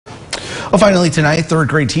Well, finally tonight, third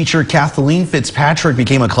grade teacher Kathleen Fitzpatrick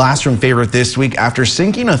became a classroom favorite this week after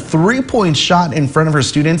sinking a three-point shot in front of her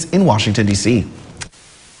students in Washington, D.C.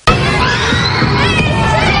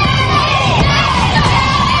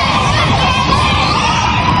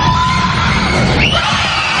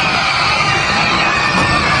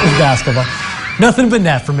 Basketball. Nothing but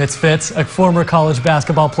net for Miss Fitz, a former college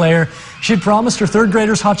basketball player. She'd promised her third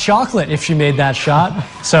graders hot chocolate if she made that shot.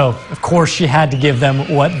 So, of course, she had to give them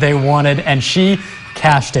what they wanted, and she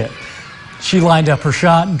cashed it. She lined up her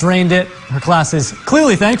shot, drained it. Her class is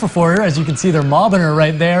clearly thankful for her. As you can see, they're mobbing her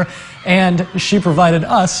right there. And she provided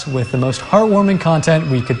us with the most heartwarming content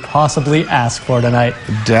we could possibly ask for tonight.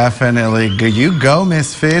 Definitely. You go,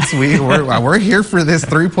 Miss Fitz. We're here for this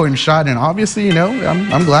three-point shot, and obviously, you know,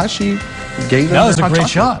 I'm glad she gave them that was her a hot great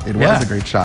chocolate. shot. It was a great shot.